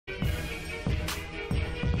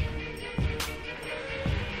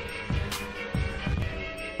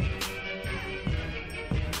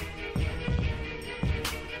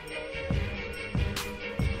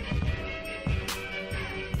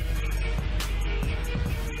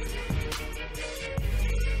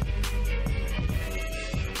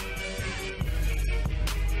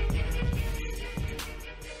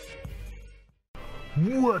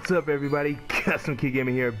What's up, everybody?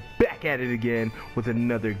 Custom-Kit-Gamin here, back at it again with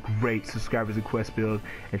another great subscribers request build.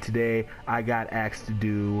 And today I got asked to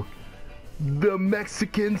do the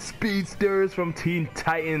Mexican speedsters from Teen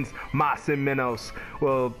Titans, Minos and Minos.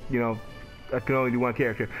 Well, you know, I can only do one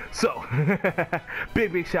character. So,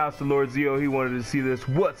 big shouts to Lord Zio. He wanted to see this.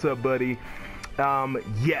 What's up, buddy?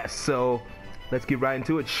 Yes, so let's get right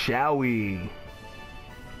into it, shall we?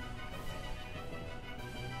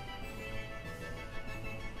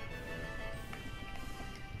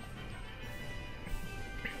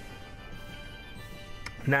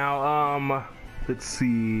 Now, let's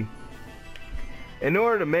see. In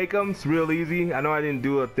order to make them, it's real easy. I know I didn't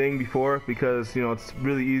do a thing before because, you know, it's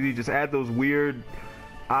really easy. Just add those weird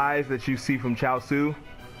eyes that you see from Chaozu.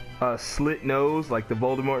 A slit nose, like the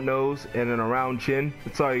Voldemort nose, and an round chin.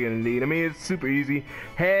 That's all you're gonna need. I mean, it's super easy.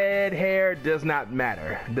 Head hair does not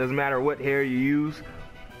matter. Doesn't matter what hair you use.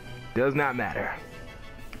 Does not matter.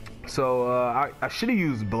 So, I should have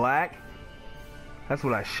used black. That's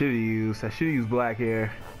what I should have used. I should have used black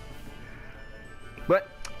hair. But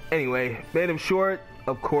anyway, made him short.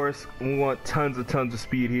 Of course, we want tons of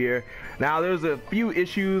speed here. Now, there's a few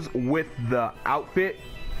issues with the outfit,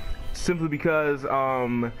 simply because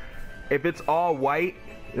if it's all white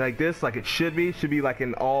like this, like it should be like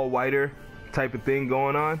an all whiter type of thing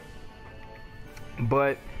going on.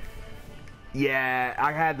 But yeah,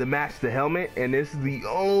 I had to match the helmet, and this is the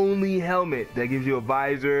only helmet that gives you a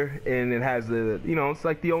visor, and it has the, you know, it's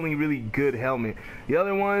like the only really good helmet. The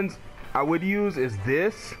other ones I would use is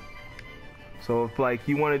this. So if like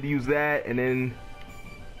you wanted to use that and then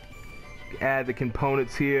add the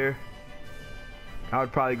components here, I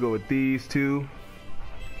would probably go with these two.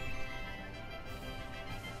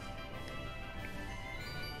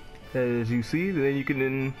 As you see, then you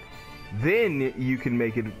can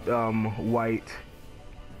make it white.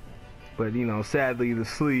 But you know, sadly the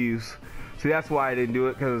sleeves, see, that's why I didn't do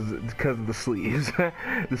it, because of the sleeves.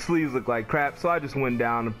 The sleeves look like crap, so I just went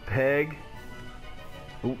down a peg.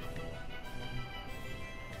 Ooh.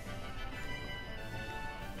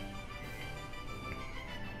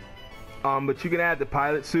 But you can add the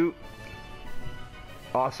pilot suit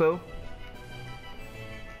also,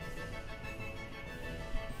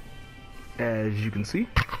 as you can see.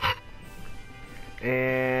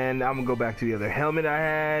 And I'm gonna go back to the other helmet I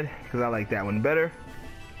had because I like that one better.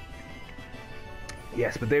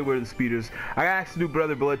 Yes, but they were the speeders. I got asked to do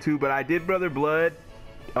Brother Blood too, but I did Brother Blood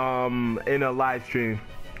in a live stream.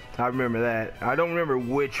 I remember that. I don't remember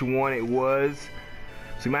which one it was,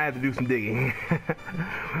 so you might have to do some digging.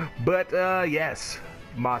 But yes,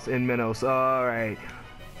 Minos and Minos. All right.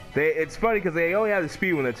 It's funny because they only have the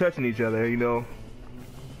speed when they're touching each other, you know.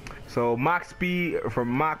 So Mach speed from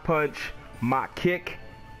Mach punch, Mach kick,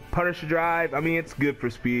 Punisher drive. I mean, it's good for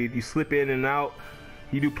speed. You slip in and out.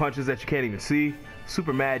 You do punches that you can't even see.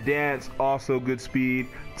 Super Mad Dance, also good speed.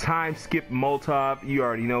 Time skip Molotov, you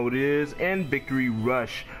already know what it is. And Victory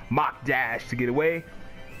Rush, Mach dash to get away.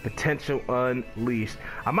 Potential Unleashed.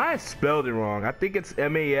 I might have spelled it wrong. I think it's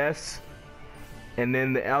M-A-S, and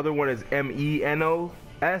then the other one is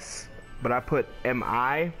M-E-N-O-S, but I put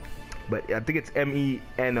M-I. But I think it's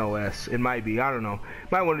M-E-N-O-S. It might be. I don't know.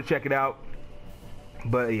 Might want to check it out.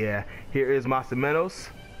 But yeah, here is Minos and Minos.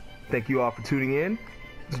 Thank you all for tuning in.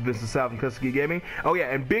 This has been Sal from Custom-Kit-Gamin. Oh yeah,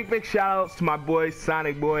 and big shout outs to my boy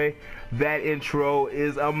Sonic Boy. That intro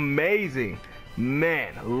is amazing.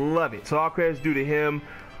 Man, love it. So all credits due to him.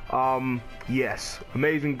 Yes,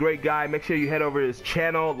 amazing, great guy. Make sure you head over to his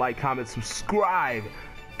channel, like, comment, subscribe.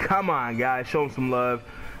 Come on, guys, show him some love.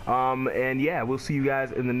 And yeah, we'll see you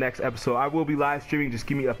guys in the next episode. I will be live streaming. Just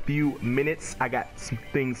give me a few minutes. I got some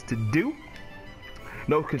things to do.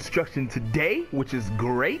 No construction today, which is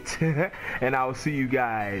great. And I will see you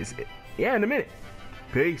guys, yeah, in a minute.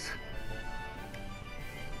 Peace.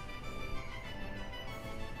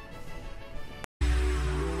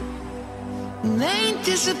 Ain't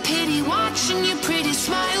this a pity, watching your pretty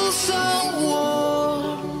smile so warm?